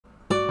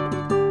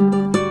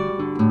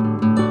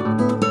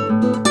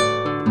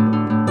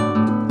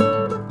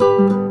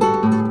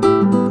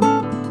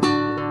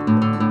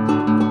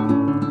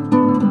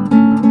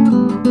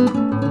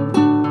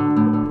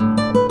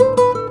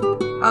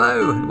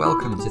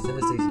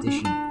Thursday's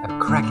edition of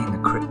Cracking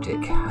the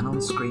Cryptic, and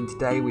on screen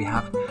today we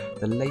have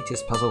the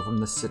latest puzzle from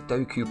the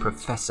Sudoku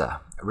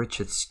professor,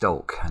 Richard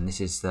Stolk, and this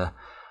is the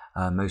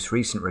most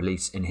recent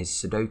release in his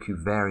Sudoku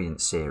Variant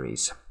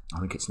Series.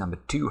 I think it's number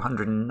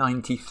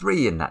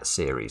 293 in that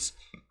series.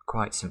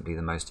 Quite simply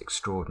the most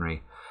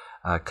extraordinary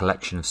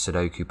collection of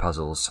Sudoku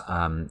puzzles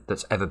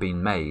that's ever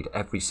been made.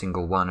 Every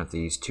single one of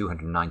these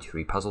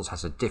 293 puzzles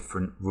has a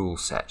different rule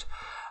set.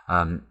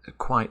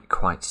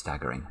 Quite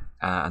staggering.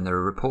 And there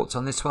are reports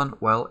on this one.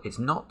 Well, it's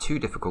not too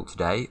difficult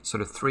today,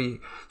 sort of three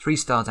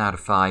stars out of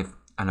 5,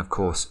 and of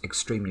course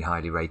extremely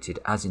highly rated,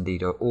 as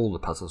indeed are all the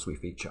puzzles we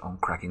feature on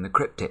Cracking the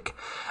Cryptic.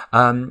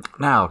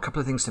 Now, a couple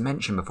of things to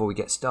mention before we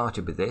get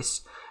started with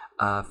this.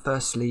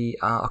 Firstly,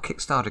 our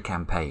Kickstarter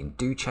campaign.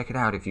 Do check it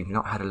out if you've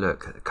not had a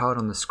look. The card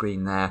on the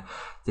screen there.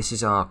 This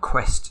is our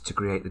quest to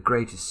create the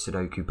greatest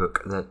Sudoku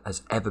book that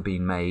has ever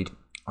been made.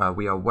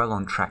 We are well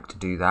on track to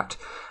do that.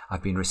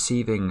 I've been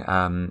receiving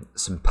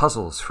some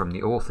puzzles from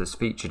the authors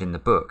featured in the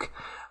book.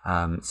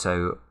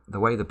 So the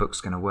way the book's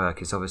going to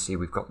work is obviously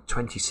we've got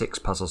 26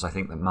 puzzles I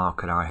think that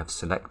Mark and I have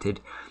selected.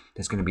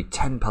 There's going to be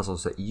 10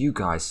 puzzles that you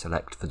guys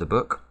select for the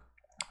book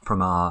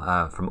from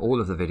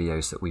all of the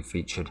videos that we've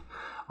featured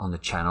on the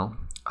channel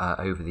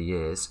over the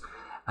years.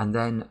 And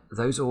then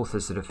those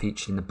authors that are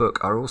featured in the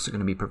book are also going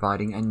to be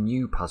providing a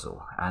new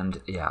puzzle.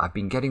 And yeah, I've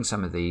been getting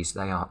some of these.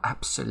 They are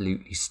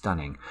absolutely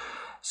stunning.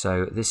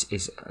 So this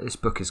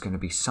book is going to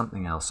be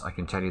something else. I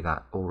can tell you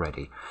that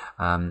already.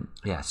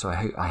 Yeah, so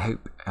I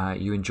hope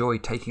you enjoy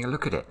taking a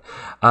look at it.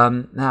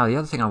 Now, the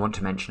other thing I want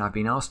to mention, I've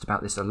been asked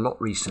about this a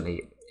lot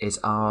recently, is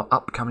our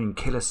upcoming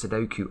Killer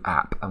Sudoku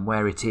app and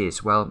where it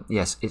is. Well,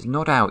 yes, it's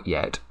not out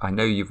yet. I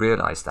know you've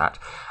realised that.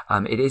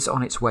 It is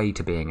on its way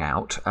to being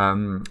out.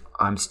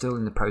 I'm still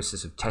in the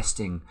process of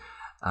testing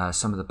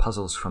some of the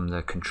puzzles from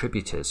the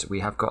contributors. We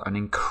have got an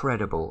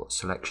incredible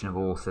selection of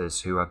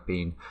authors who have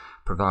been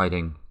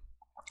providing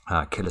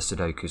killer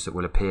Sudokus that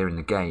will appear in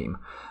the game.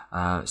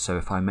 So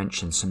if I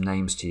mention some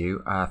names to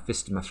you,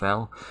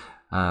 Fistemafel,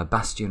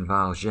 Bastien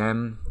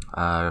Valgem,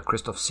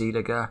 Christoph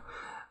Seeliger,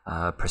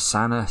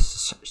 Prasanna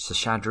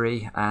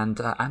Seshadri,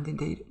 and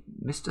indeed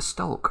Mr.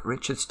 Stolk,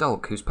 Richard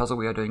Stolk, whose puzzle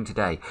we are doing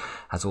today,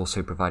 has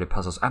also provided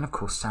puzzles, and of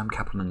course Sam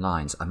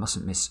Kappelman-Lyons. I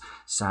mustn't miss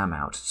Sam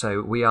out.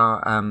 So we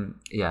are,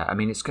 yeah, I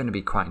mean, it's going to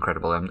be quite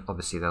incredible, and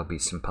obviously there'll be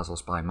some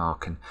puzzles by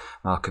Mark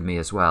and me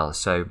as well.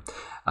 So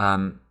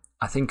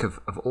I think of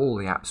all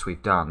the apps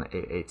we've done,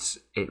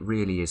 it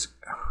really is,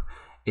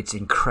 it's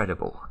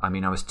incredible. I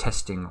mean, I was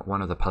testing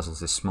one of the puzzles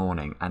this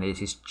morning, and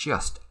it is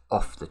just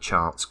off the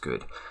charts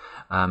good.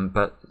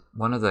 But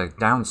one of the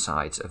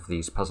downsides of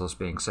these puzzles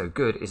being so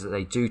good is that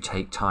they do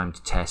take time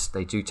to test,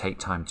 they do take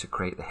time to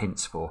create the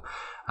hints for,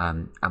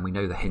 and we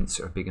know the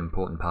hints are a big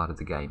important part of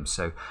the game,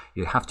 so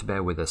you have to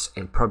bear with us.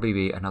 It'll probably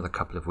be another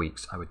couple of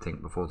weeks, I would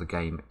think, before the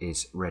game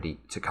is ready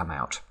to come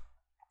out.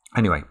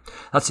 Anyway,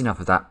 that's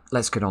enough of that.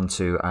 Let's get on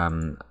to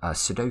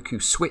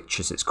Sudoku Switch,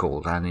 as it's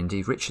called, and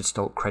indeed Richard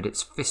Stolk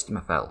credits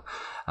Fistemafel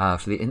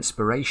for the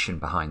inspiration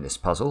behind this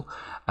puzzle.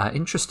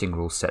 Interesting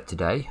rule set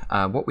today.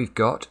 What we've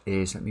got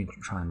is, let me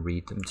try and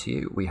read them to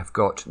you. We have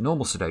got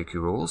normal Sudoku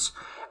rules,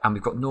 and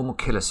we've got normal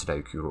killer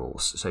Sudoku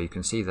rules. So you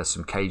can see there's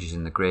some cages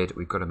in the grid.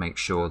 We've got to make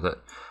sure that,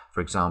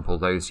 for example,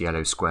 those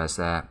yellow squares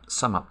there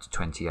sum up to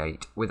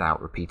 28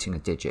 without repeating a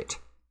digit.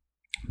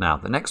 Now,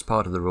 the next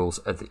part of the rules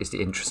is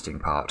the interesting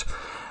part,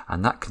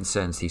 and that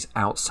concerns these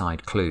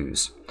outside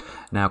clues.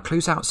 Now,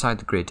 clues outside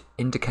the grid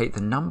indicate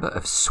the number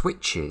of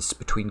switches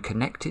between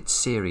connected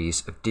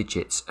series of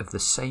digits of the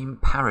same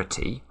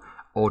parity,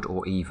 odd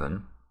or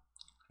even,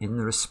 in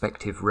the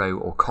respective row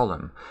or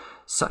column.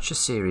 Such a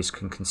series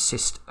can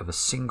consist of a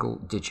single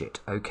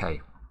digit.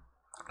 Okay,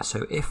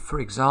 so if,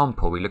 for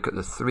example, we look at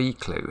the 3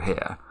 clue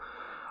here,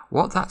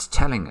 what that's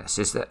telling us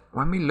is that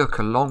when we look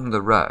along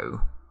the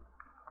row,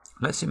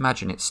 let's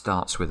imagine it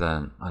starts with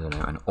an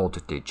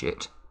odd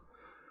digit.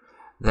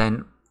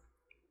 Then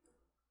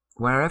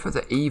wherever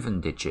the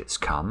even digits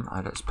come,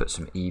 let's put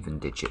some even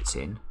digits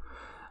in.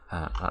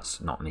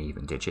 That's not an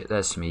even digit,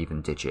 there's some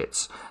even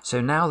digits.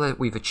 So now that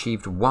we've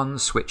achieved one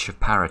switch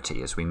of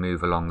parity as we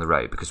move along the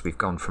row, because we've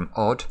gone from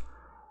odd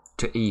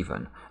to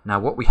even. Now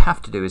what we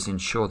have to do is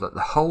ensure that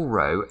the whole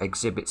row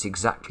exhibits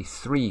exactly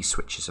 3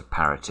 switches of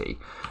parity.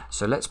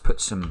 So let's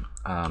put some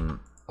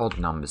odd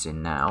numbers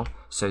in now.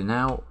 So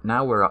now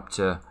we're up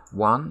to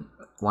one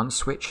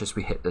switch as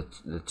we hit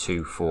the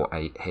 2, 4,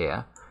 8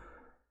 here.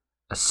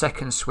 A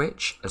second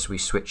switch as we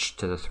switch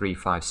to the 3,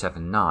 5,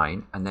 7,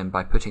 9, and then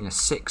by putting a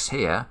 6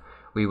 here,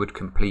 we would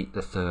complete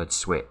the 3rd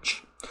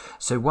switch.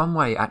 So one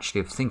way actually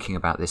of thinking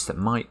about this that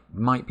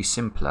might be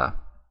simpler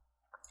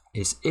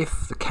is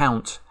if the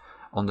count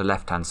on the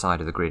left-hand side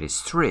of the grid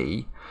is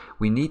 3,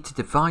 we need to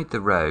divide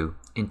the row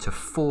into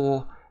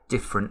 4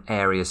 different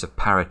areas of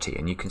parity,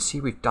 and you can see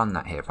we've done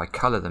that here. If I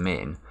colour them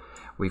in,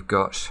 we've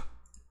got,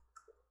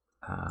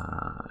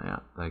 yeah,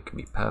 they can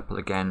be purple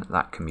again,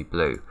 that can be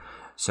blue.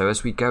 So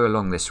as we go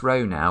along this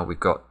row now, we've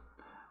got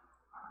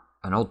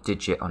an odd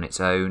digit on its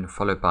own,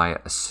 followed by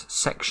a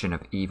section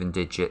of even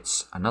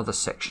digits, another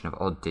section of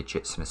odd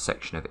digits, and a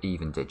section of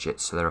even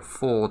digits. So there are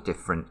 4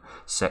 different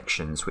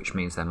sections, which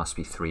means there must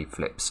be 3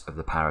 flips of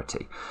the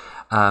parity.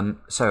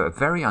 So a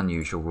very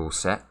unusual rule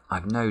set.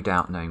 I've no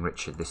doubt, knowing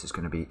Richard, this is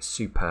going to be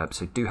superb,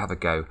 so do have a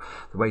go.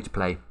 The way to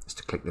play is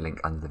to click the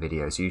link under the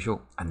video as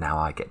usual, and now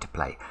I get to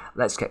play.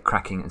 Let's get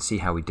cracking and see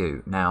how we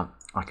do. Now,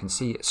 I can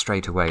see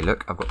straight away,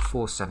 look, I've got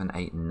 4, 7,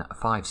 8, and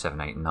 5,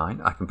 7, 8, and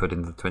 9. I can put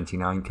in the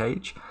 29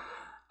 cage.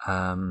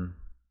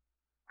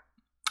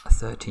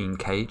 13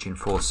 cage in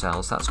 4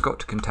 cells. That's got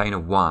to contain a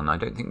 1. I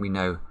don't think we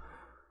know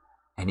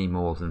any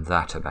more than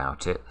that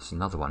about it. There's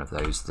another one of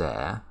those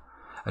there.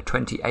 A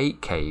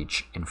 28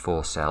 cage in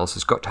 4 cells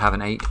has got to have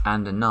an 8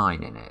 and a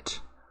 9 in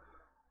it.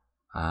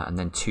 And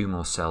then 2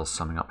 more cells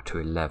summing up to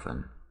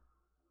 11.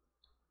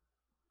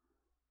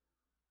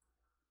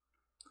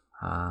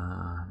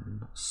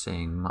 Not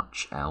seeing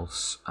much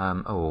else.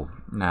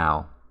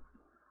 Now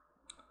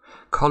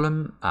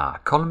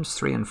columns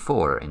 3 and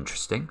 4 are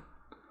interesting,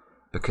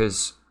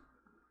 because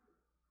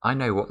I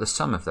know what the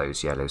sum of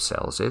those yellow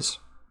cells is.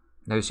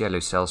 Those yellow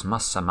cells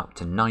must sum up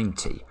to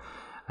 90,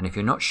 and if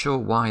you're not sure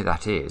why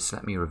that is,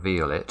 let me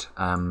reveal it.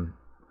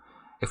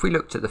 If we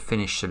looked at the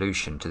finished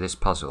solution to this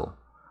puzzle,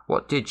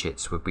 what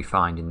digits would we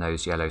find in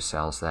those yellow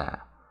cells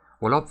there?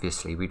 Well,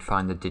 obviously we'd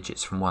find the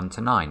digits from 1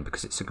 to 9,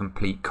 because it's a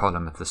complete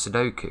column of the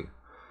Sudoku.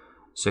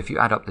 So if you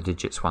add up the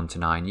digits 1 to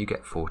 9, you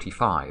get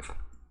 45.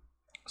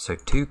 So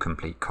 2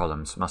 complete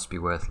columns must be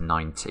worth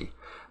 90.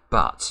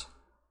 But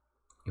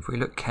if we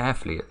look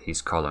carefully at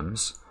these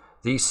columns,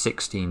 these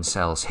 16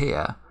 cells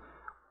here,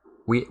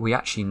 we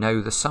actually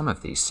know the sum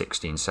of these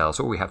 16 cells.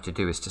 All we have to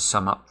do is to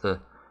sum up the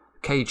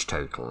cage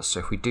totals. So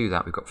if we do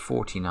that, we've got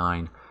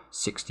 49,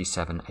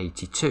 67,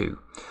 82.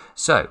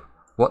 So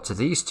what do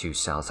these 2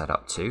 cells add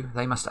up to?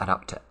 They must add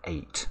up to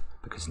 8,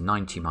 because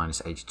 90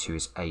 minus 82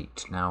 is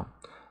 8. Now,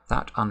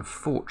 that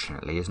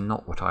unfortunately is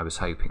not what I was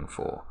hoping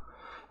for,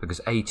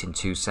 because 8 in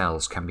 2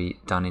 cells can be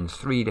done in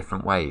 3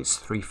 different ways: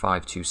 3,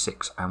 5, 2,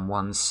 6, and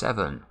 1,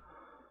 7.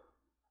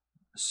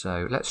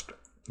 So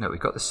we've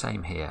got the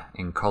same here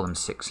in columns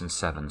 6 and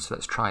 7, so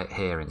let's try it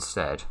here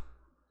instead.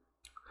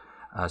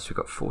 So we've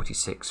got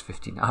 46,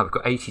 59, we've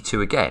got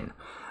 82 again.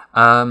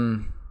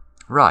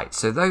 Right,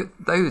 so though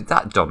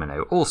that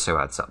domino also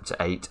adds up to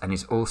 8 and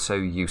is also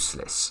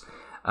useless.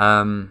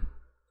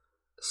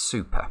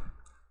 Super.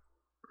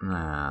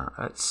 Now,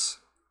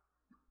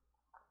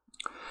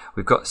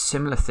 we've got a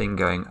similar thing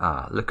going.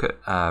 Look at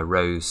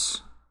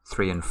rows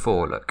 3 and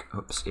 4. Look,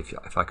 oops, if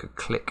I could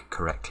click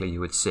correctly, you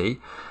would see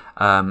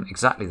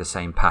exactly the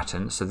same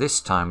pattern. So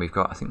this time we've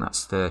got, I think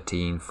that's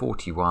 13,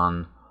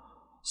 41,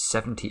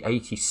 70,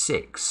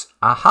 86.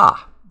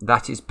 Aha,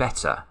 that is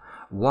better.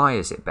 Why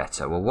is it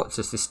better? Well, what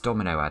does this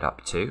domino add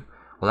up to?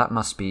 Well, that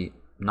must be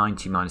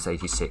 90 minus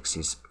 86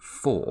 is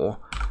 4,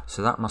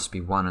 so that must be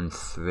 1 and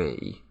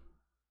 3.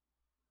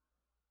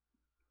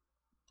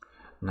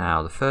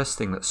 Now, the first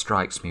thing that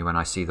strikes me when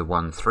I see the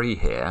 1, 3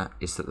 here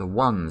is that the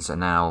 1s are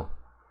now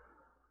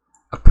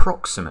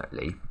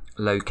approximately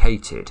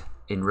located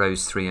in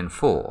rows 3 and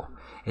 4,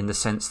 in the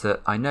sense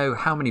that I know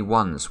how many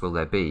 1s will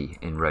there be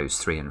in rows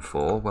 3 and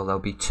 4. Well,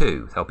 there'll be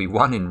 2. There'll be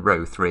 1 in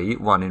row 3,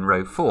 1 in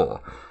row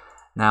 4.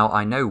 Now,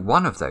 I know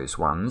one of those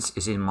 1s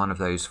is in one of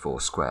those 4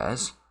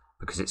 squares,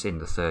 because it's in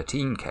the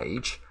 13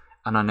 cage,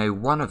 and I know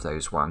one of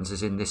those 1s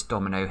is in this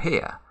domino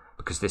here,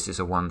 because this is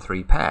a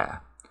 1-3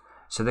 pair.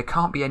 So there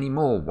can't be any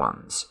more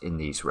 1s in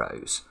these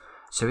rows.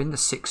 So in the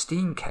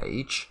 16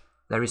 cage,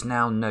 there is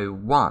now no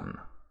 1,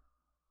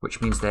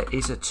 which means there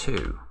is a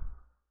 2.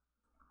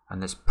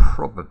 And there's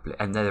probably,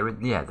 and I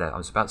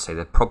was about to say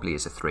there probably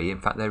is a 3.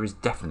 In fact, there is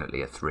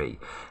definitely a 3.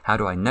 How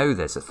do I know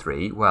there's a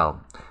 3?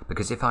 Well,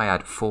 because if I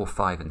add 4,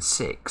 5, and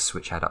 6,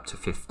 which add up to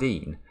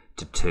 15,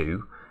 to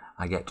 2,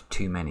 I get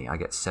too many. I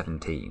get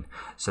 17.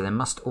 So there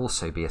must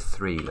also be a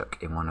 3, look,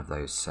 in one of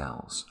those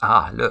cells.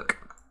 Look.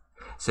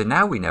 So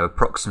now we know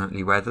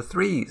approximately where the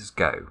 3s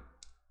go.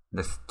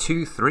 The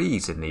 2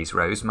 3s in these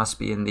rows must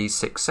be in these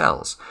 6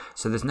 cells.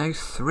 So there's no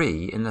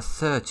 3 in the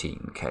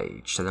 13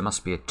 cage. So there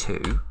must be a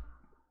 2.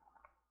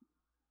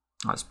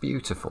 That's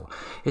beautiful.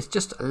 It's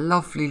just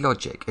lovely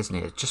logic, isn't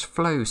it? It just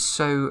flows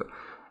so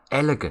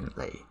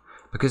elegantly,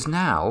 because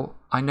now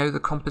I know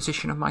the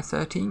composition of my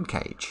 13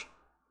 cage.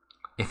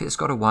 If it's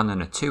got a 1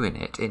 and a 2 in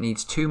it, it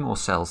needs 2 more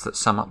cells that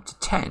sum up to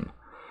 10.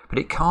 But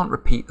it can't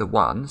repeat the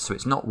 1, so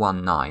it's not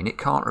 1, 9. It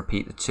can't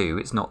repeat the 2,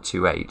 it's not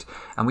 2, 8.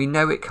 And we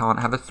know it can't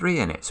have a 3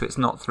 in it, so it's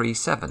not 3,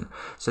 7.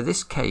 So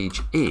this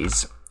cage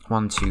is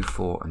 1, 2,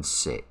 4, and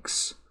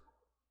 6.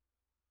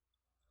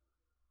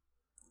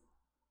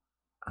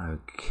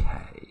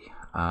 Okay.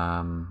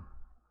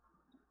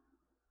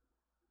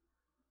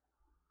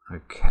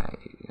 Okay.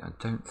 I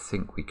don't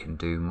think we can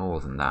do more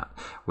than that.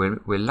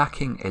 We're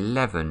lacking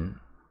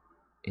 11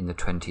 in the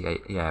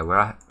 28. Yeah,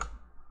 we're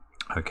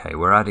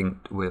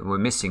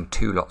missing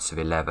 2 lots of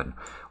 11.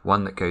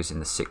 One that goes in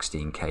the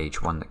 16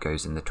 cage, one that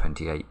goes in the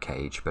 28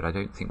 cage, but I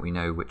don't think we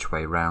know which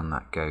way round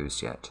that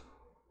goes yet.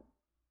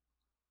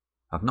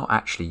 I've not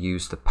actually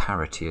used the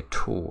parity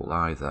at all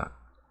either.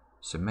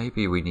 So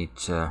maybe we need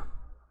to...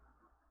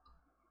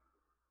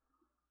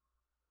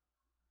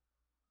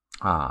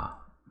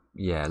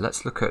 yeah,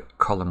 let's look at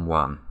column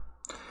 1.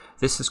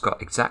 This has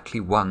got exactly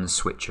one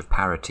switch of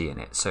parity in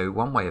it. So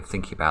one way of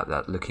thinking about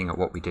that, looking at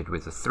what we did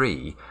with the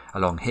 3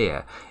 along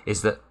here,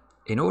 is that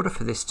in order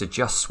for this to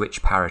just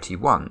switch parity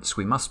once,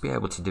 we must be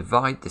able to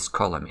divide this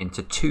column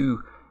into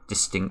 2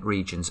 distinct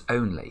regions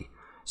only.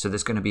 So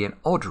there's going to be an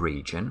odd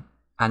region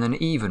and an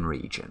even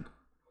region.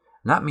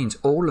 And that means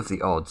all of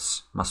the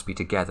odds must be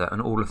together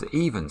and all of the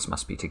evens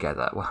must be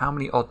together. Well, how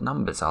many odd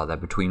numbers are there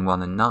between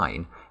 1 and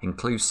 9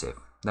 inclusive?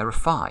 There are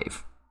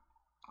 5.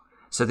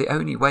 So the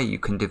only way you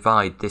can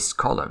divide this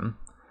column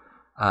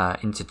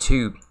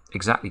into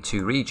exactly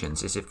two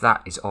regions is if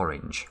that is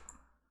orange.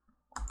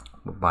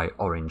 By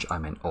orange I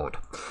meant odd.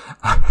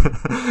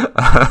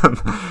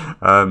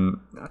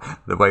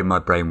 The way my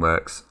brain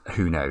works,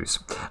 who knows.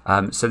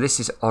 So this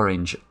is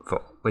orange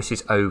for this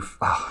is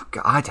oh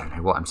God, I don't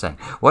know what I'm saying.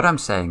 What I'm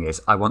saying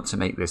is I want to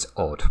make this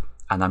odd,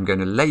 and I'm going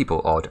to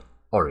label odd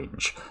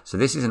orange. So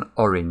this is an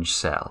orange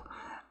cell,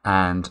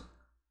 and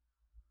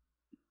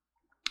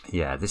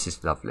yeah, this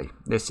is lovely.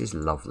 This is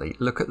lovely.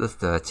 Look at the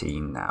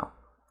 13 now.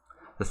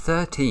 The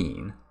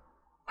 13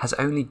 has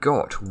only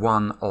got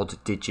one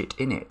odd digit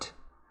in it.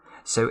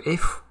 So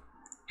if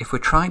we're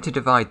trying to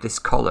divide this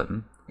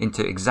column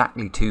into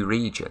exactly 2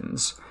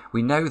 regions,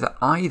 we know that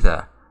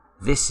either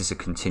this is a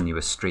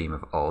continuous stream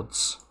of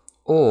odds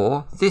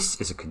or this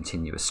is a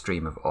continuous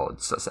stream of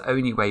odds. That's the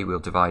only way we'll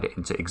divide it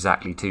into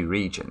exactly 2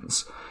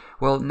 regions.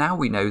 Well, now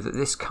we know that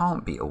this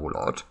can't be all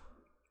odd,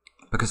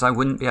 because I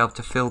wouldn't be able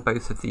to fill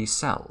both of these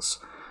cells.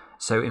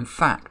 So in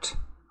fact,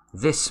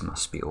 this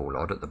must be all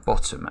odd at the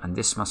bottom and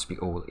this must be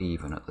all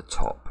even at the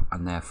top,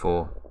 and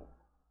therefore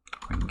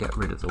we can get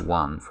rid of the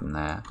 1 from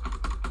there.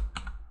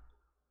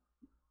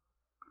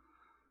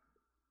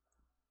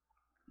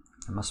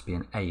 There must be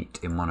an 8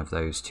 in one of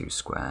those 2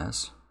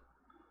 squares.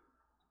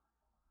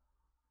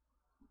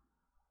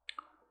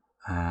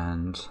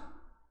 And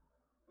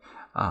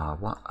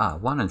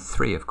 1 and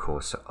 3 of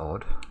course are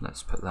odd.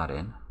 Let's put that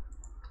in.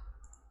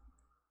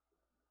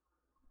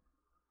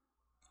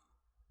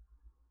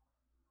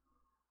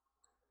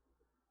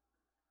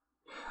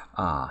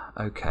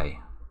 Okay.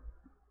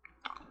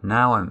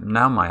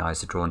 Now my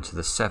eyes are drawn to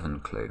the 7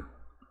 clue.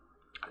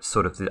 It's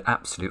sort of the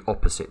absolute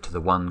opposite to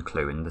the 1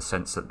 clue, in the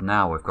sense that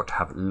now we've got to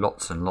have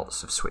lots and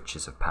lots of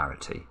switches of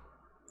parity.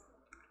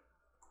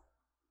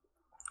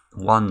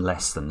 1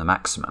 less than the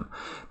maximum,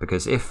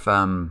 because if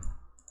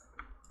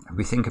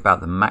we think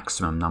about the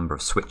maximum number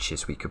of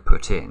switches we could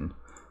put in,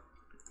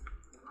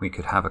 we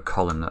could have a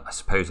column that I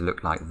suppose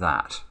looked like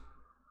that,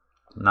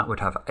 and that would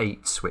have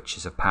 8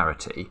 switches of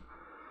parity,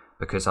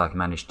 because I've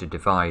managed to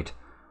divide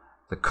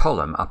the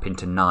column up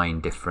into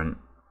 9 different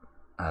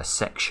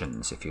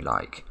sections, if you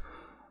like.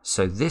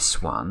 So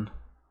this one,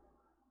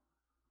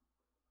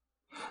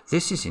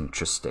 this is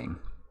interesting,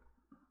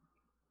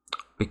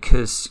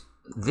 because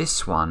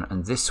this one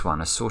and this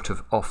one are sort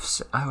of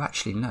offset. Oh,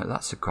 actually, no,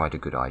 that's quite a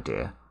good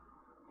idea.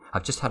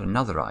 I've just had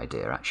another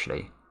idea,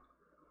 actually.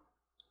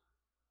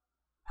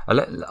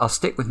 I'll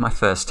stick with my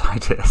first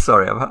idea.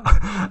 Sorry,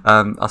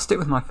 I'll stick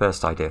with my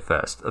first idea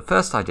first. The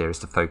first idea is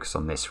to focus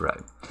on this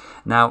row.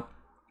 Now,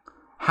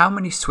 how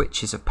many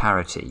switches of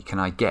parity can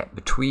I get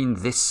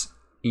between this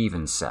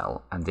even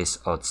cell and this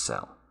odd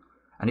cell?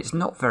 And it's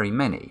not very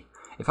many.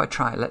 If I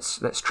try,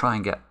 let's try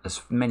and get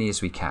as many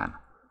as we can.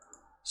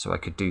 So I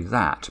could do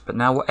that. But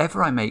now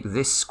whatever I make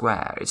this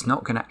square, it's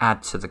not going to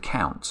add to the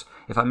count.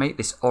 If I make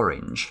this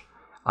orange,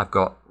 I've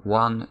got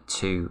 1,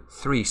 2,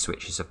 3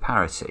 switches of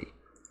parity.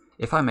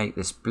 If I make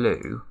this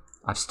blue,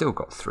 I've still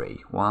got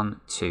 3.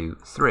 1, 2,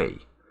 3.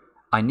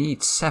 I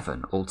need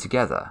 7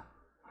 altogether.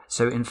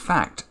 So in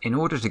fact, in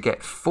order to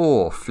get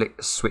 4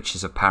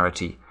 switches of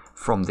parity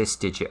from this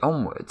digit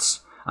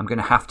onwards, I'm going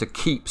to have to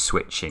keep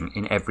switching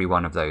in every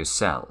one of those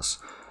cells.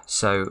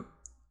 So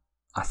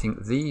I think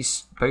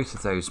both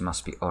of those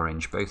must be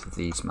orange, both of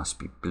these must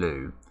be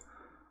blue.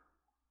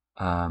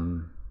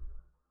 Now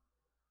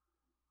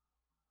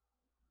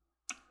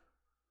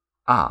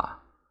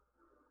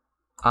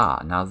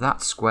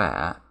that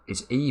square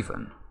is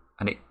even,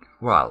 and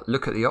well,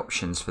 look at the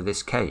options for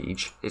this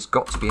cage. It's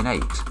got to be an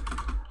 8.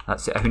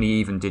 That's the only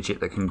even digit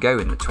that can go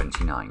in the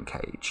 29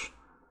 cage.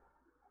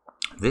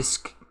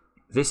 This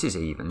is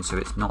even, so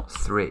it's not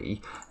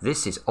 3.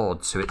 This is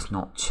odd, so it's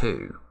not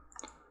 2.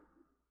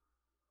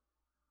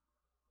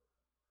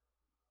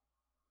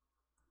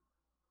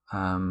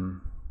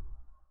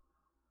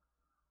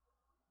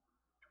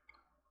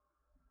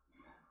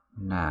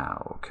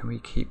 Now, can we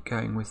keep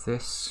going with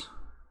this?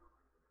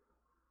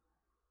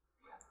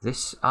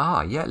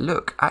 Yeah,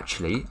 look,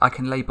 actually, I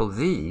can label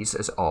these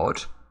as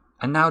odd,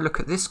 and now look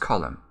at this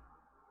column.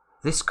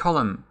 This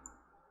column,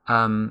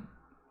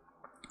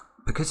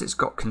 because it's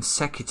got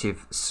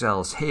consecutive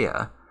cells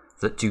here,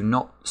 that do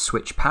not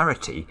switch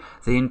parity,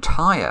 the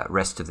entire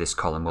rest of this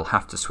column will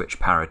have to switch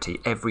parity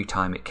every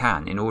time it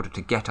can in order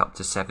to get up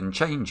to 7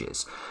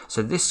 changes.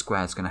 So this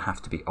square is going to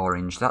have to be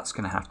orange, that's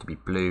going to have to be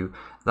blue,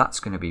 that's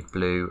going to be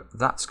blue,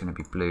 that's going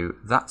to be blue,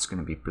 that's going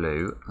to be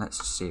blue.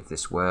 Let's see if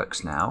this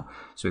works now.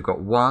 So we've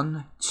got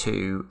 1,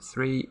 2,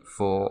 3,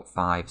 4,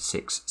 5,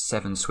 6,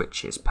 7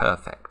 switches.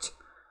 Perfect.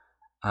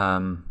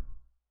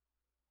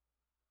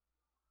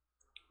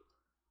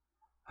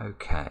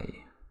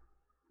 Okay.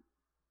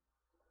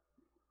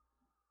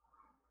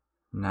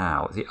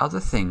 Now, the other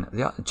thing,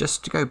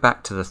 just to go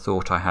back to the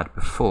thought I had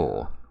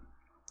before,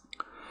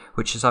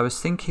 which is I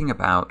was thinking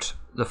about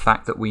the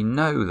fact that we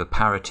know the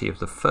parity of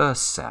the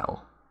first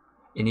cell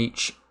in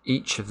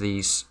each of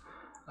these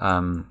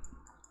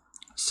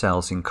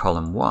cells in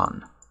column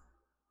 1.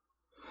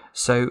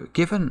 So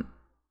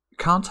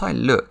can't I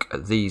look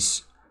at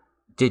these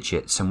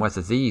digits and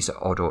whether these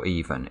are odd or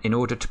even in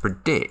order to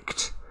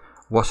predict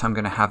what I'm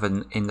going to have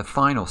in the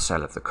final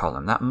cell of the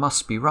column? That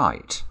must be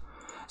right.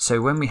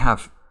 So when we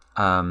have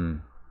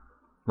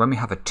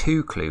a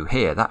 2 clue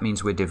here, that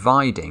means we're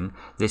dividing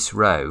this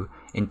row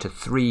into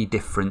 3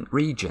 different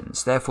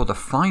regions. Therefore, the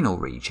final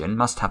region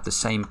must have the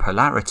same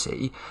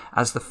polarity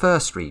as the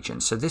first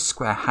region. So this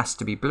square has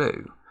to be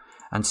blue.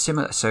 And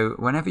similar, so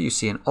whenever you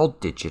see an odd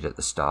digit at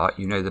the start,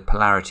 you know the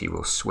polarity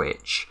will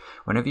switch.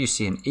 Whenever you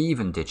see an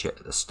even digit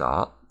at the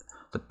start,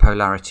 the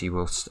polarity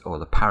will, or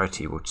the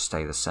parity will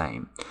stay the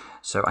same.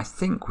 So I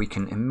think we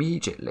can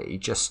immediately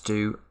just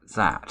do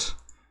that.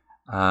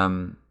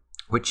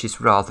 Which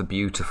is rather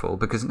beautiful,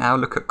 because now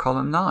look at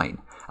column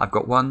 9. I've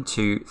got 1,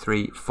 2,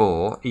 3,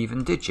 4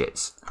 even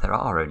digits. There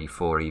are only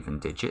 4 even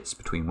digits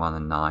between 1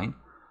 and 9.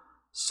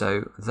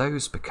 So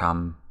those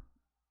become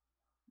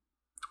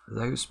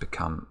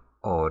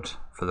odd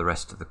for the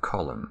rest of the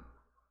column.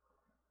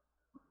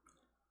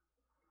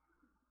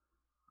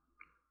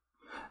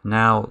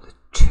 Now the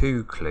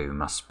 2 clue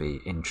must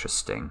be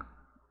interesting.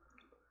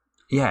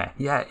 Yeah,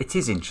 it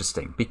is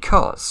interesting,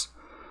 because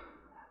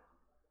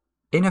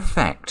in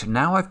effect,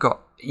 now I've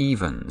got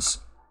evens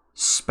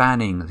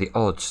spanning the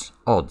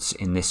odds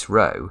in this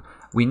row.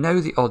 We know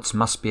the odds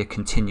must be a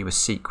continuous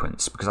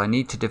sequence, because I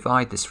need to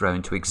divide this row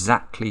into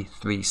exactly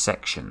 3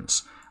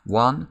 sections.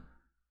 1,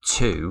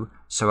 2,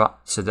 so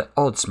the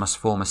odds must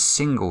form a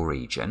single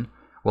region.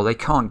 Well, they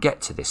can't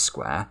get to this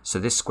square, so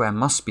this square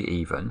must be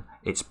even.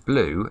 It's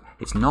blue,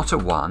 it's not a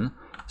 1,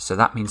 so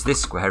that means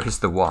this square is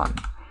the 1.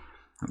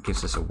 That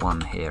gives us a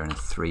 1 here and a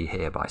 3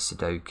 here by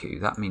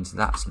Sudoku. That means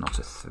that's not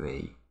a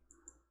 3.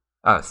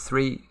 Oh,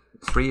 3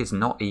 is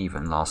not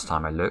even last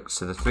time I looked,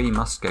 so the 3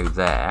 must go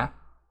there,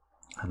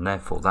 and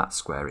therefore that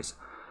square is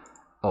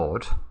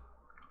odd.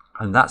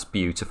 And that's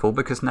beautiful,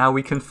 because now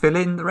we can fill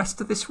in the rest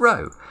of this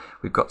row.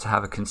 We've got to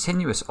have a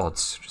continuous odd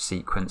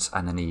sequence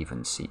and an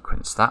even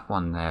sequence. That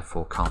one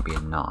therefore can't be a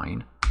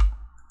 9.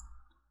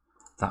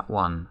 That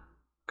one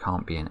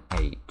can't be an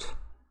 8.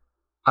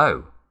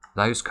 Oh,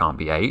 those can't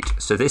be 8,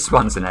 so this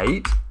one's an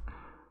 8.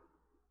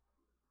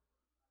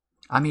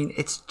 I mean,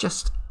 it's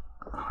just...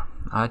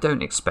 I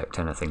don't expect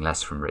anything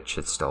less from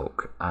Richard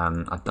Stolk.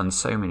 I've done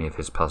so many of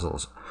his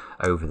puzzles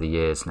over the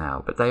years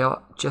now, but they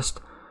are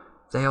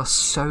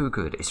so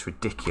good, it's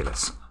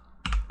ridiculous.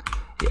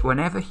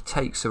 Whenever he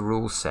takes a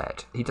rule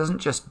set, he doesn't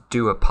just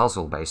do a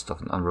puzzle based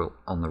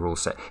on the rule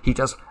set, he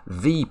does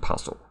the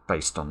puzzle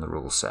based on the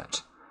rule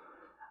set.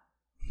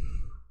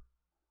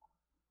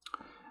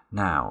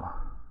 Now,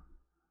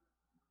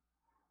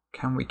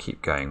 can we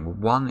keep going? Well,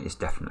 1 is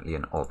definitely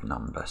an odd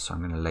number, so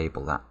I'm going to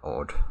label that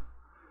odd.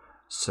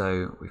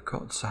 So we've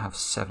got to have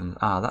 7.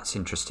 Ah, that's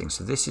interesting.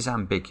 So this is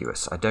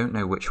ambiguous. I don't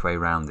know which way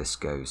round this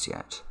goes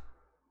yet.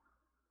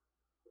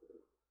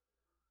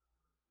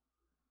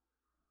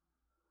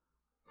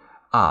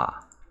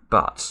 Ah,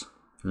 but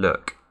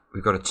look,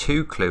 we've got a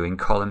 2 clue in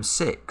column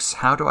 6.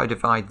 How do I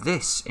divide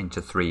this into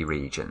 3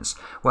 regions?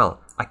 Well,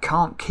 I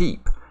can't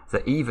keep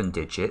the even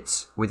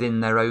digits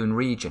within their own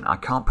region. I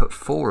can't put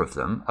 4 of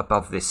them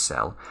above this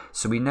cell,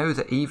 so we know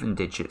that even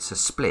digits are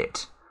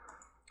split.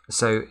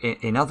 So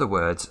in other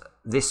words,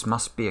 this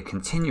must be a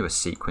continuous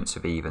sequence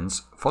of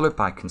evens, followed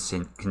by a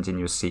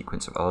continuous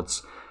sequence of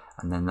odds,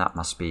 and then that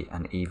must be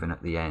an even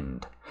at the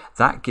end.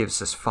 That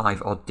gives us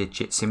 5 odd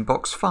digits in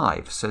box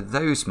 5, so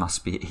those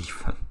must be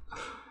even.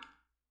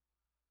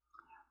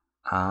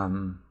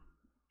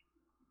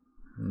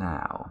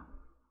 Now,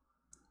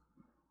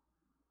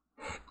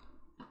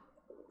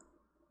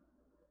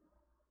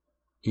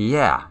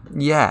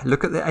 yeah,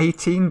 look at the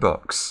 18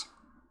 box.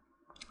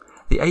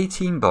 The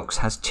 18 box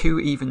has 2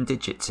 even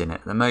digits in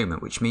it at the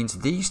moment, which means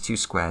these 2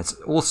 squares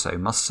also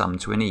must sum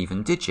to an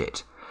even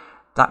digit.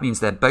 That means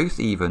they're both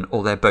even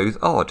or they're both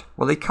odd.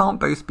 Well, they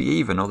can't both be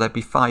even, or there'd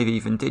be 5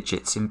 even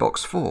digits in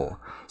box 4.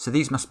 So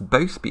these must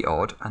both be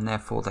odd, and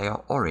therefore they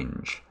are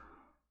orange.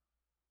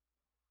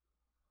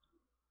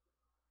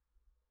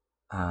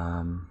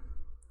 I'm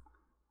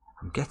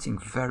getting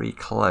very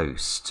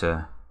close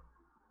to...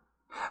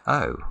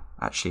 Oh,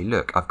 actually,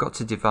 look, I've got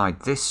to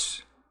divide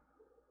this...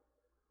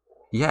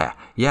 Yeah,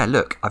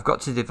 look, I've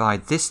got to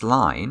divide this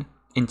line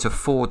into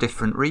 4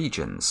 different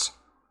regions.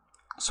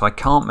 So I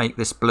can't make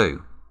this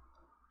blue.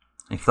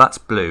 If that's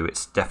blue,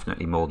 it's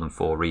definitely more than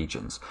 4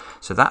 regions.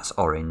 So that's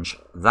orange,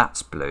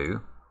 that's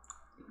blue,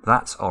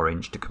 that's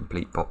orange to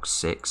complete box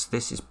 6,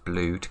 this is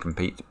blue to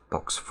complete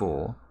box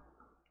 4.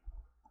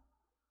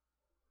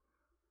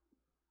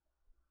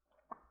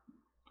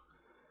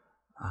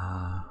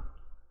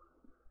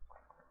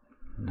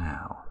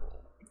 Now,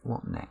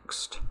 what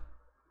next?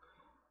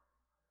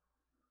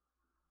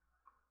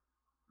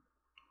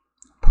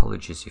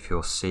 Apologies if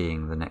you're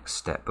seeing the next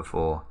step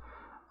before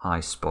I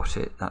spot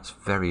it. That's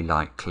very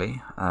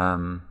likely.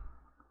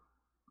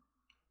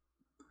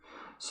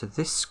 So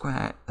this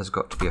square has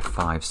got to be a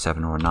 5,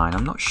 7 or a 9.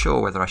 I'm not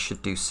sure whether I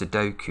should do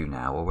Sudoku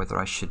now or whether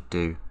I should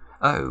do...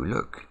 Oh,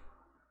 look.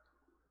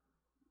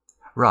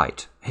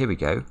 Right, here we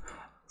go.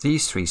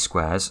 These 3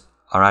 squares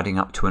are adding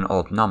up to an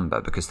odd number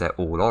because they're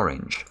all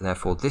orange.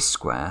 Therefore, this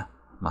square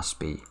must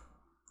be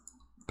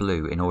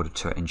blue in order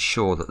to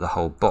ensure that the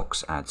whole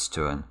box adds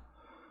to an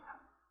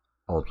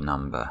odd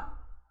number.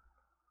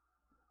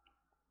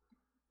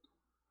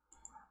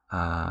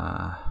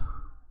 Could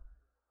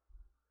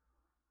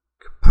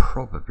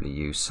probably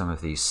use some of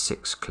these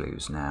 6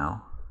 clues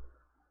now.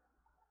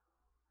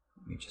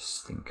 Let me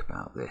just think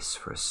about this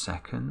for a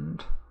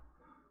second.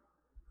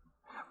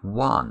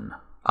 1.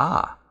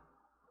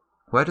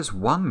 Where does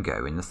 1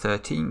 go in the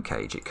 13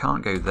 cage? It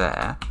can't go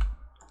there.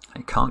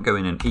 It can't go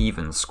in an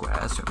even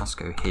square, so it must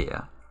go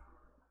here.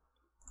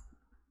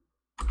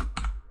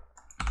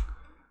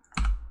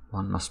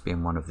 1 must be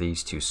in one of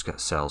these 2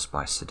 cells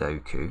by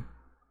Sudoku.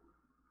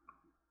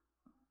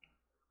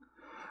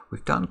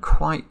 We've done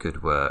quite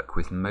good work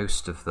with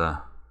most of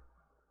the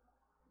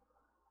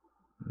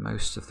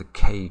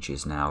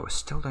cages now. We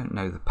still don't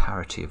know the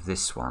parity of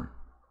this one,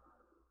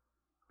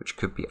 which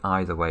could be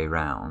either way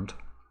round.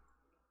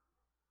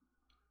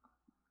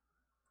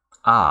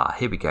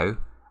 Here we go.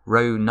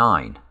 Row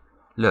 9.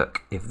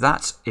 Look, if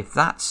that's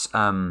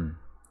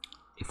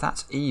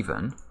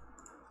even,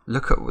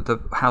 look at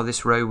how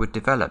this row would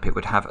develop. It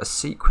would have a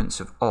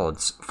sequence of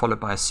odds followed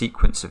by a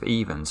sequence of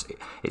evens.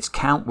 Its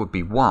count would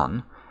be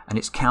 1, and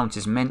its count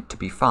is meant to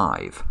be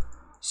 5.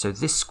 So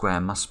this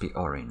square must be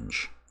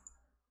orange.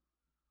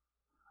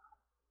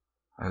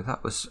 Oh,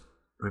 that was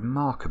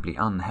remarkably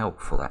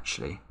unhelpful,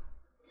 actually.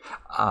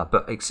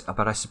 But I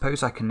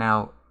suppose I can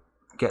now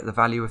get the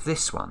value of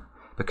this one.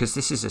 Because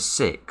this is a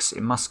 6,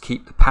 it must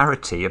keep the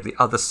parity of the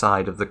other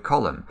side of the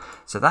column.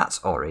 So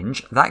that's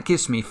orange. That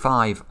gives me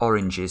 5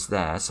 oranges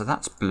there. So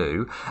that's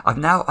blue. I've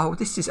now... Oh,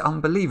 this is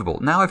unbelievable.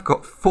 Now I've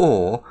got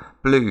 4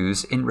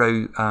 blues in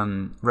row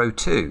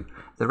 2.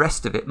 The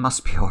rest of it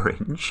must be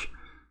orange.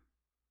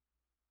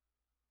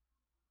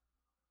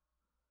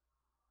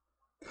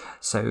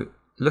 So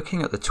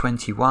looking at the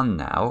 21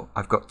 now,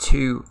 I've got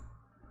 2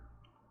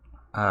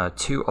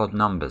 odd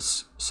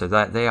numbers, so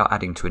that they are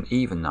adding to an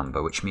even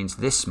number, which means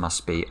this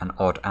must be an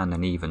odd and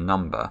an even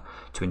number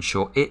to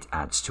ensure it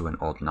adds to an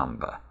odd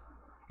number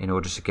in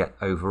order to get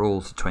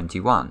overall to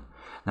 21.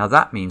 Now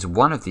that means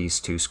one of these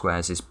 2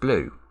 squares is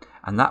blue,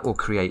 and that will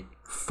create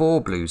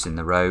 4 blues in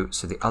the row,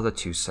 so the other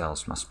 2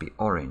 cells must be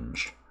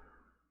orange.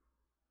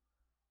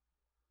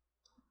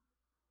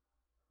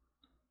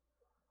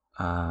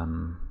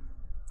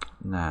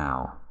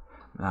 Now,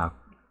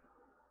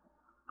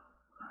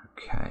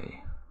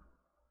 okay.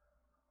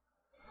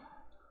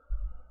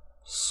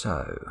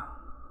 So,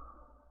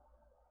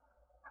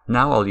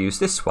 now I'll use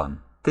this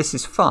one. This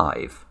is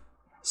 5.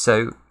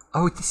 So,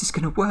 oh, this is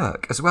going to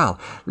work as well.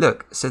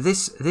 Look, so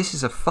this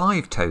is a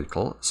 5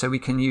 total, so we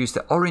can use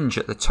the orange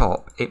at the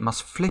top. It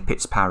must flip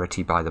its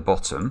parity by the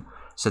bottom.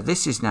 So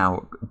this is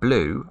now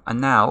blue, and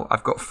now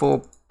I've got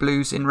 4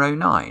 blues in row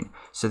 9.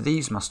 So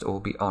these must all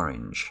be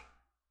orange.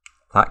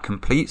 That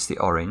completes the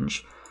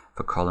orange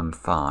for column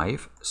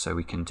 5. So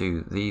we can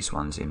do these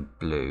ones in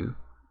blue.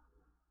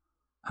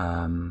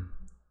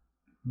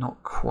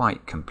 Not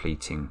quite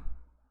completing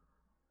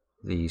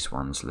these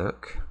ones,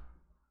 look.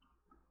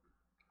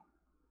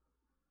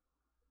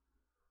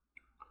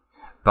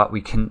 But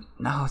we can...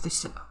 No,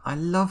 this... I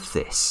love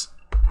this.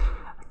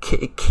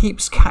 It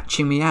keeps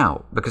catching me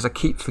out because I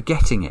keep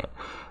forgetting it.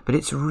 But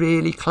it's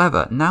really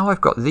clever. Now I've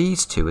got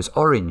these 2 as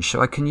orange,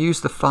 so I can use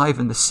the 5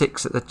 and the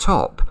 6 at the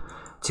top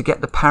to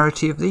get the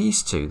parity of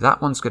these 2. That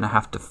one's going to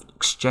have to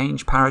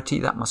exchange parity.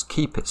 That must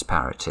keep its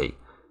parity.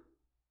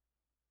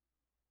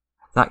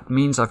 That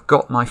means I've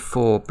got my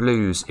 4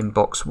 blues in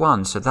box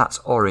 1, so that's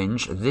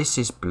orange. This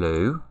is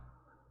blue.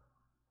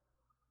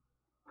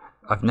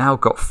 I've now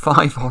got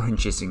 5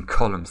 oranges in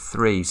column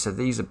 3, so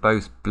these are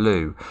both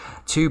blue.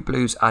 2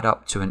 blues add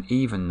up to an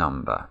even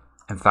number.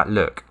 In fact,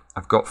 look,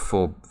 I've got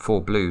 4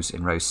 blues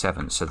in row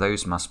 7, so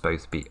those must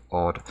both be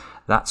odd.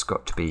 That's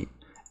got to be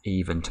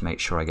even to make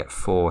sure I get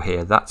 4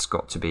 here. That's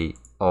got to be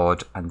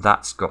odd, and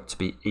that's got to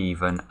be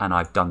even, and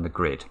I've done the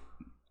grid.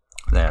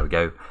 There we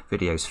go,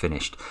 video's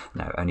finished.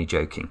 No, only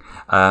joking.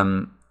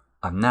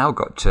 I've now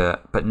got to,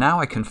 but now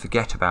I can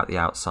forget about the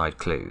outside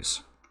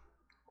clues.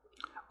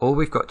 All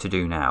we've got to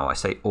do now, I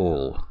say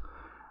all,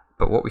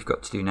 but what we've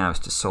got to do now is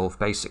to solve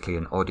basically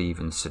an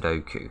odd-even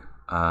Sudoku.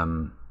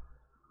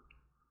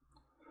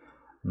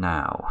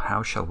 Now,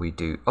 how shall we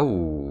do...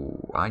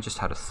 Oh, I just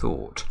had a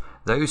thought.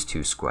 Those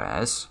two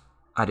squares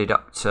added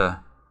up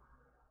to...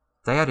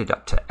 They added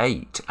up to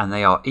 8, and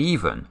they are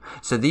even.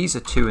 So these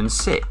are 2 and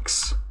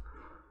 6.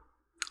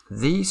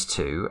 These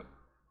two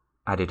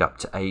added up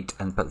to 8,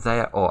 but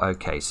they're... Oh,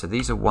 okay, so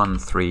these are 1,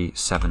 3,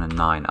 7, and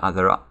 9.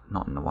 Either up...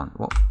 Not in the one...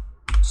 What?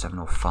 7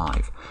 or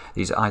 5.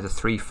 These are either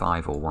 3,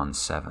 5, or 1,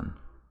 7.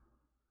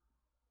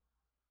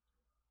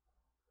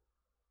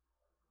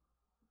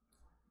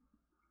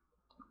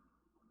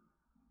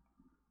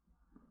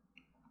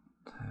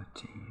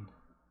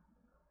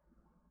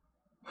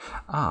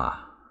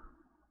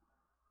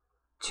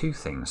 Two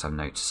things I'm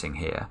noticing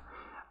here.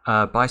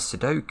 By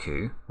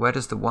Sudoku, where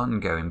does the 1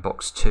 go in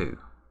box 2?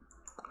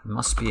 It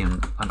must be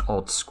in an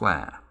odd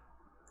square.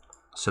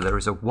 So there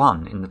is a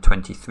 1 in the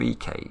 23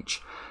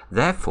 cage.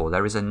 Therefore,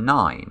 there is a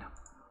 9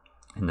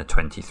 in the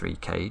 23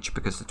 cage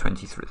because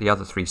the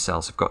other 3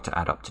 cells have got to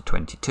add up to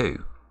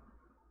 22.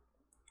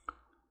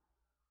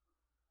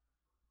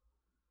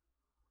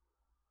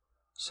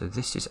 So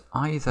this is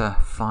either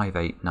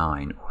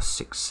 589 or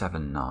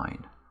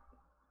 679.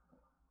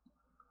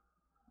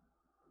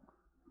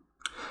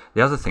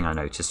 The other thing I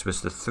noticed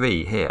was the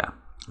 3 here.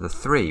 The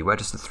 3, where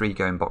does the 3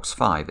 go in box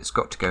 5? It's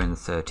got to go in the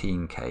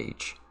 13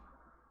 cage.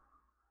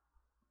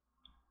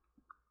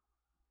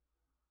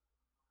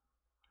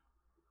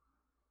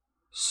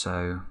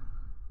 So,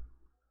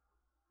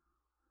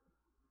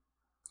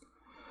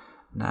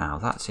 now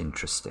that's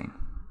interesting.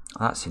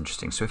 That's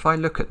interesting. So if I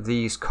look at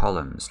these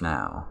columns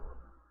now,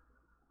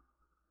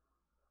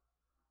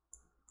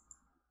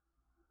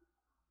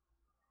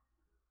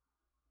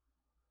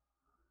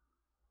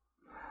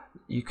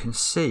 you can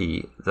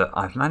see that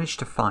I've managed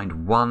to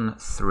find 1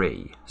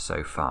 3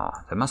 so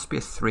far. There must be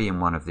a 3 in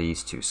one of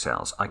these two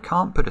cells. I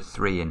can't put a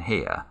 3 in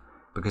here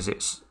because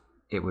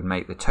it would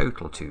make the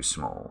total too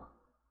small.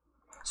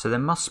 So there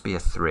must be a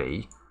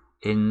 3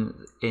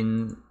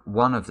 in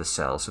one of the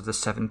cells of the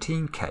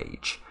 17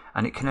 cage,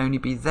 and it can only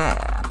be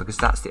there because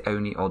that's the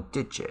only odd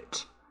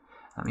digit.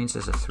 That means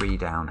there's a 3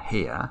 down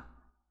here.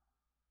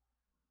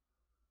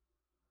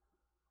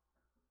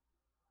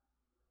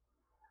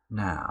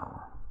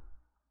 Now,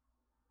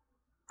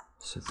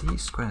 so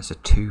these squares are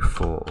 2,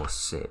 4, or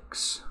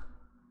 6.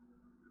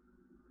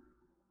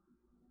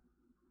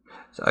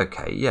 So,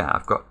 okay, yeah,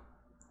 I've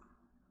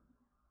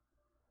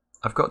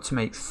got to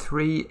make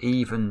 3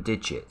 even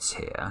digits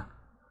here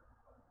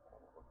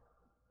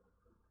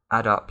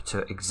add up to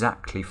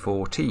exactly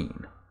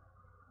 14.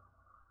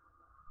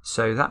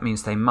 So that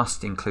means they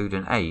must include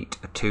an 8,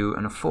 a 2,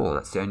 and a 4.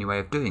 That's the only way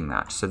of doing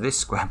that. So this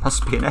square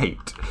must be an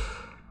 8.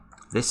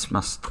 This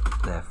must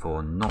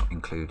therefore not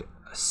include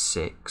a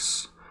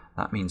 6.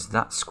 That means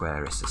that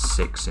square is a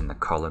 6 in the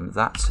column.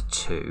 That's a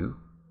 2.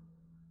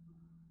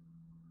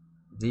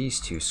 These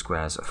two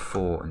squares are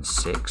 4 and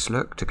 6.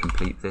 Look, to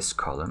complete this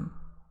column.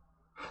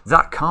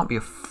 That can't be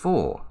a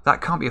 4.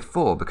 That can't be a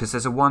 4 because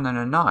there's a 1 and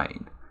a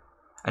 9.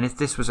 And if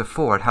this was a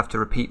 4, I'd have to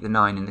repeat the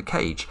 9 in the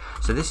cage.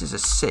 So this is a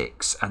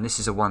 6, and this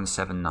is a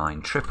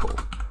 179 triple.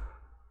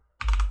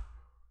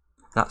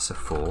 That's a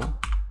 4.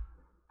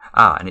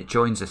 And it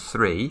joins a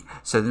 3.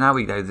 So now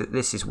we know that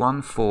this is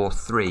 1, 4,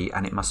 3,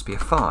 and it must be a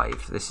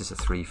 5. This is a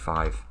 3,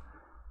 5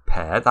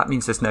 pair. That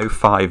means there's no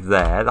 5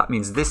 there. That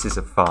means this is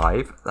a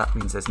 5. That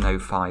means there's no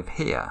 5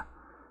 here.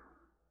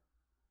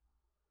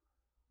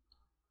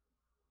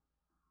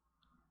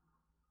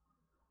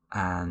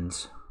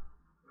 And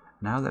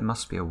now there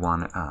must be a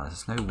 1.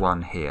 There's no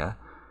 1 here.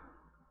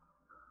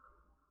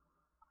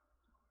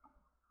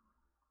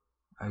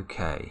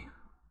 Okay.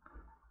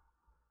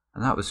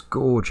 And that was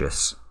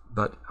gorgeous,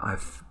 but I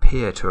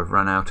appear to have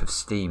run out of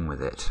steam with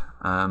it.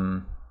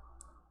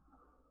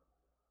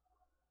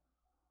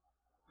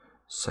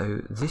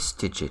 So this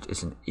digit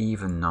is an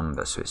even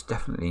number, so it's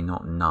definitely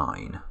not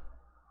 9.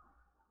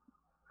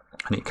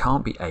 And it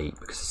can't be 8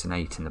 because there's an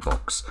 8 in the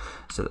box.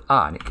 So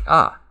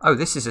oh,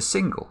 this is a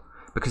single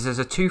because there's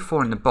a 2,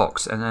 4 in the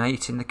box and an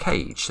 8 in the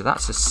cage. So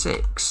that's a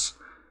 6.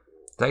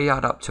 They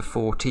add up to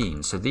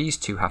 14. So these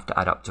two have to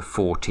add up to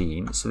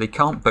 14. So they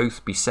can't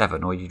both be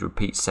 7, or you'd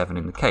repeat 7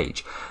 in the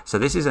cage. So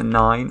this is a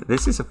 9.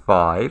 This is a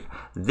 5.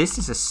 This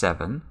is a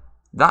 7.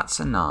 That's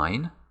a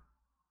 9.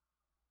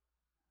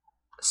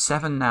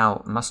 7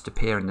 now must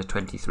appear in the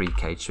 23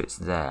 cage, so it's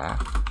there.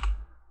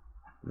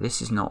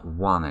 This is not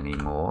 1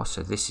 anymore,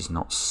 so this is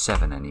not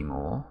 7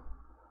 anymore.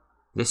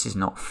 This is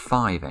not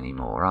 5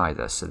 anymore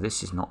either, so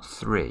this is not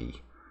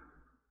 3.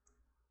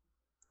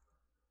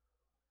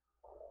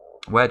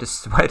 Where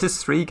does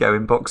 3 go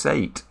in box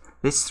 8?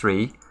 This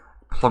 3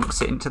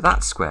 plonks it into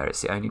that square.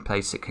 It's the only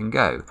place it can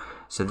go.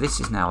 So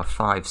this is now a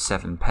 5,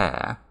 7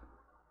 pair.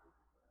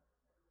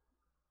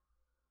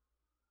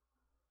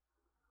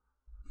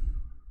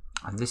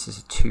 And this is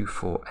a 2,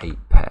 4,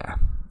 8 pair,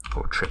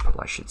 or triple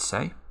I should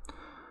say.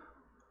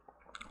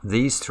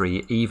 These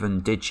 3 even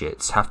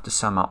digits have to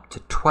sum up to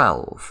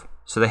 12.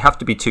 So they have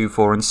to be 2,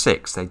 4, and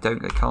 6. They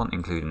can't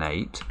include an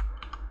 8.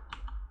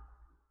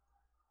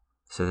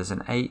 So there's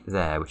an 8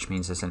 there, which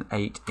means there's an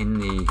 8 in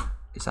the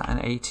is that an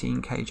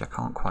 18 cage? I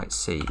can't quite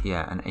see.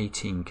 Yeah, an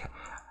 18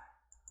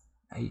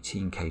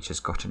 cage has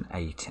got an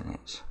 8 in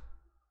it.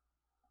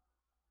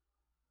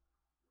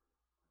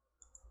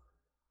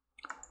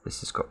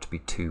 This has got to be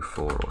 2,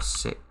 4 or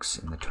 6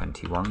 in the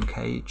 21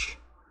 cage.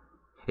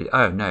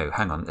 Oh no,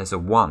 hang on, there's a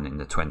 1 in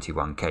the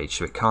 21 cage,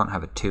 so it can't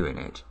have a 2 in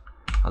it.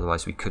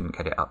 Otherwise we couldn't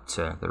get it up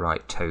to the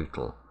right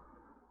total.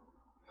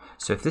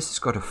 So if this has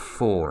got a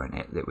 4 in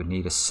it, it would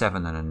need a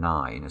 7 and a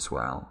 9 as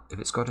well. If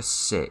it's got a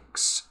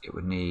 6, it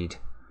would need...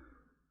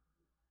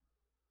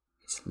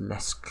 It's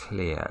less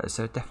clear. Is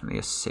there definitely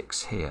a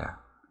 6 here?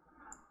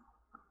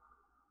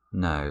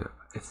 No.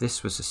 If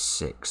this was a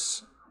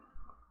 6,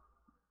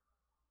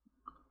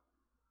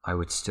 I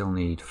would still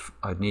need...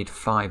 I'd need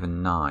 5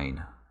 and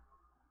 9.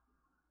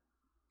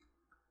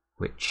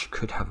 Which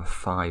could have a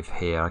 5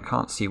 here. I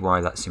can't see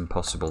why that's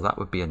impossible. That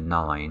would be a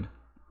 9.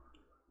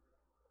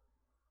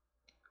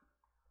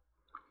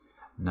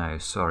 No,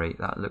 sorry,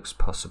 that looks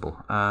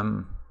possible.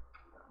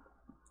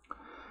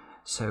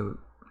 So,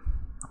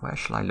 where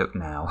shall I look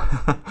now?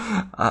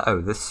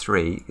 Oh, the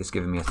 3 is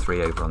giving me a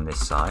 3 over on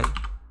this side.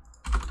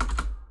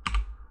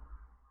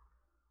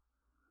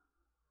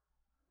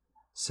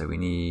 So we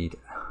need...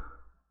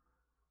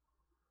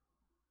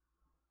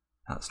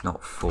 That's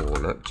not 4,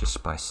 look,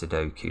 just by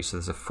Sudoku. So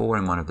there's a 4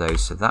 in one of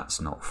those, so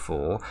that's not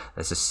 4.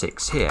 There's a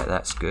 6 here,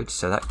 that's good.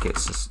 So that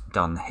gets us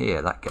done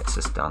here, that gets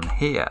us done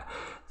here.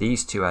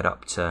 These two add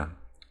up to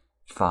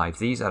 5,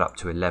 these add up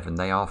to 11.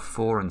 They are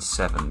 4 and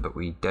 7, but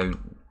we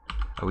don't...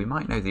 Oh, we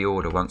might know the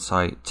order once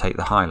I take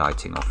the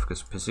highlighting off,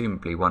 because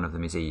presumably one of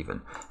them is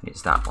even. And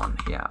it's that one,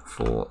 yeah,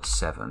 4,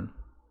 7.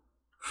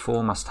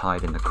 4 must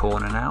hide in the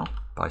corner now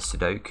by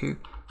Sudoku,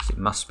 because it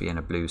must be in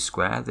a blue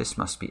square. This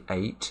must be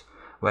 8.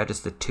 Where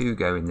does the 2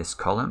 go in this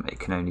column? It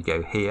can only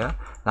go here.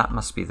 That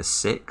must be the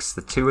 6.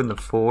 The 2 and the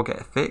 4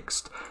 get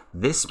fixed.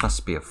 This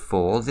must be a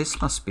 4. This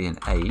must be an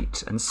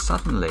 8. And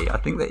suddenly, I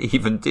think the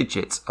even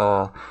digits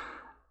are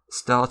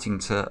starting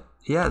to...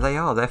 Yeah, they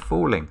are. They're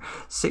falling.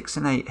 6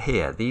 and 8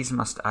 here. These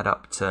must add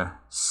up to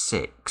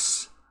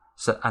 6.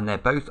 So, and they're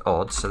both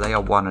odd, so they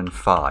are 1 and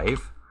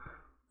 5.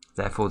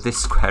 Therefore,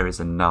 this square is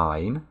a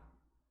 9.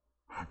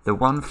 The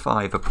 1,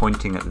 5 are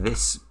pointing at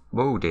this...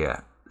 Oh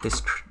dear.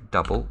 This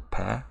double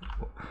pair.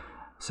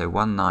 So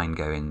 1, 9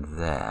 go in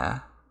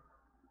there.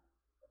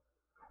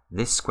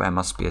 This square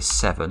must be a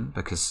 7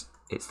 because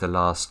it's the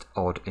last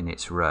odd in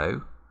its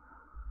row.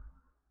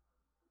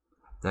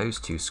 Those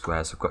two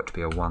squares have got to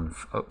be a 1,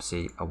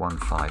 oopsie, a 1,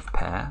 5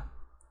 pair.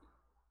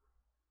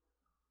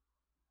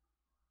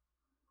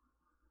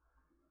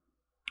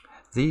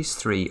 These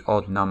 3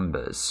 odd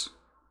numbers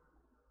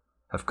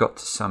have got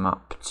to sum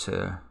up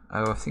to...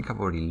 Oh, I think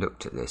I've already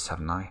looked at this,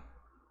 haven't I?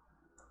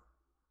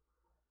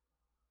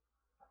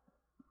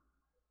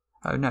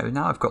 Oh no,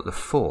 now I've got the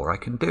 4, I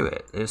can do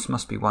it. This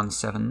must be 1,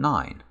 7,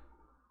 9.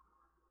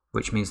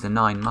 Which means the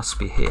 9 must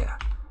be here.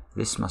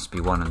 This must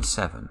be 1 and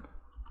 7.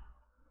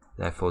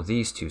 Therefore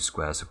these two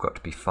squares have got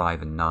to be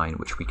 5 and 9,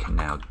 which we can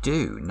now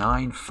do.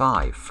 9,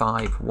 5,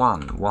 5,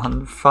 1,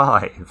 1,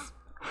 5.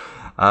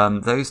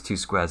 Those two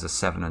squares are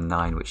 7 and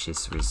 9, which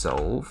is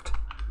resolved.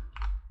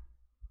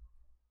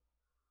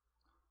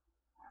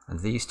 And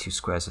these two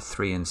squares are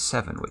 3 and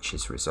 7, which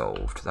is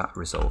resolved. That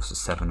resolves the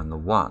 7 and the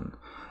 1.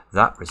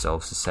 That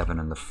resolves the 7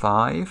 and the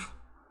 5.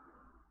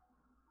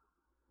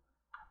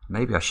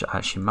 Maybe I should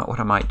actually, what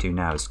I might do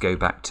now is go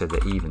back to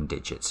the even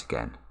digits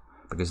again,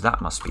 because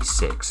that must be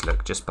 6.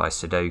 Look, just by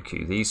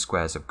Sudoku, these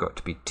squares have got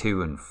to be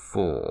 2 and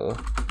 4.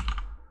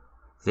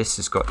 This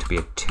has got to be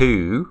a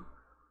 2.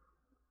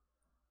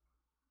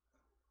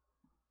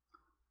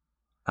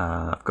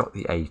 I've got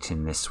the 8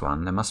 in this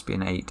one. There must be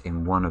an 8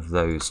 in one of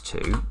those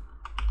two.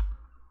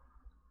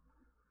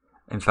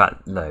 In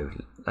fact, no,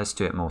 let's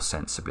do it more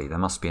sensibly. There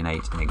must be an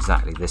 8 in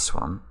exactly this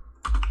one.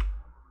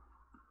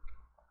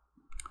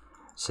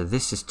 So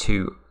this is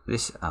 2,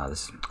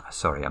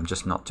 sorry, I'm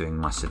just not doing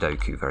my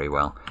Sudoku very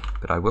well,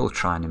 but I will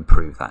try and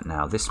improve that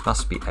now. This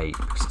must be 8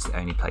 because it's the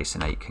only place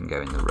an 8 can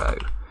go in the row.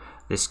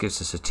 This gives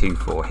us a 2,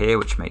 4 here,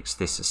 which makes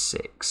this a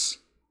 6.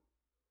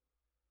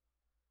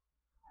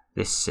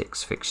 This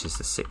 6 fixes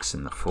the 6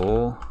 and the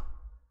 4.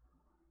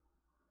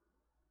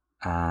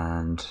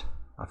 And...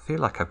 I feel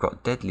like I've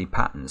got deadly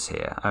patterns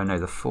here. Oh no,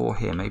 the 4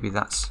 here, maybe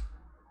that's...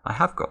 I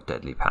have got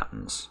deadly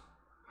patterns.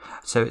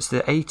 So it's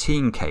the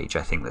 18 cage,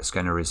 I think, that's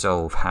going to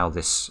resolve how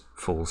this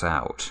falls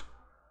out.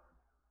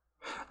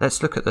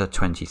 Let's look at the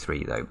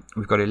 23 though.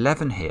 We've got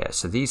 11 here,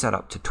 so these add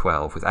up to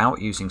 12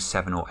 without using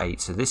 7 or 8.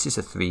 So this is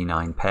a 3,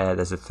 9 pair,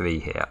 there's a 3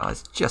 here. Oh,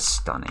 it's just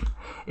stunning.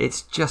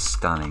 It's just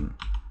stunning.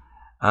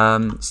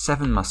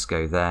 7 must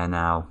go there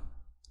now.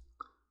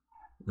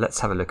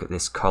 Let's have a look at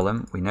this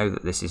column. We know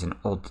that this is an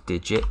odd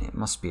digit. It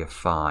must be a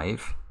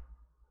 5.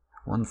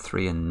 1,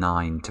 3 and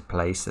 9 to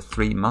place. The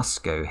 3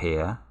 must go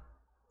here.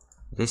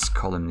 This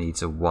column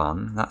needs a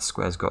 1. That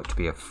square's got to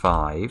be a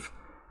 5.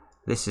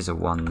 This is a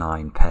 1,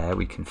 9 pair.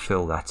 We can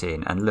fill that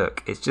in. And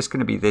look, it's just going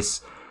to be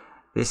this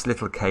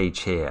little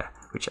cage here,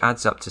 which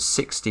adds up to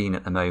 16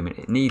 at the moment.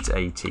 It needs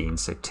 18.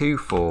 So 2,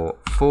 4,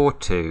 4,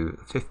 2.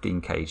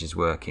 15 cage is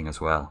working as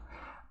well.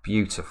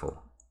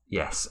 Beautiful.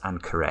 Yes,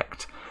 and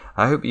correct.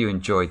 I hope you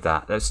enjoyed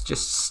that. That's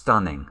just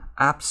stunning.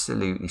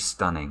 Absolutely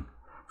stunning.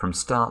 From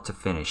start to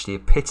finish, the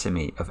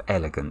epitome of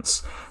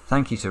elegance.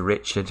 Thank you to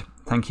Richard.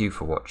 Thank you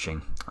for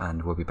watching.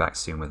 And we'll be back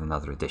soon with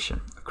another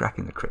edition of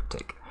Cracking the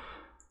Cryptic.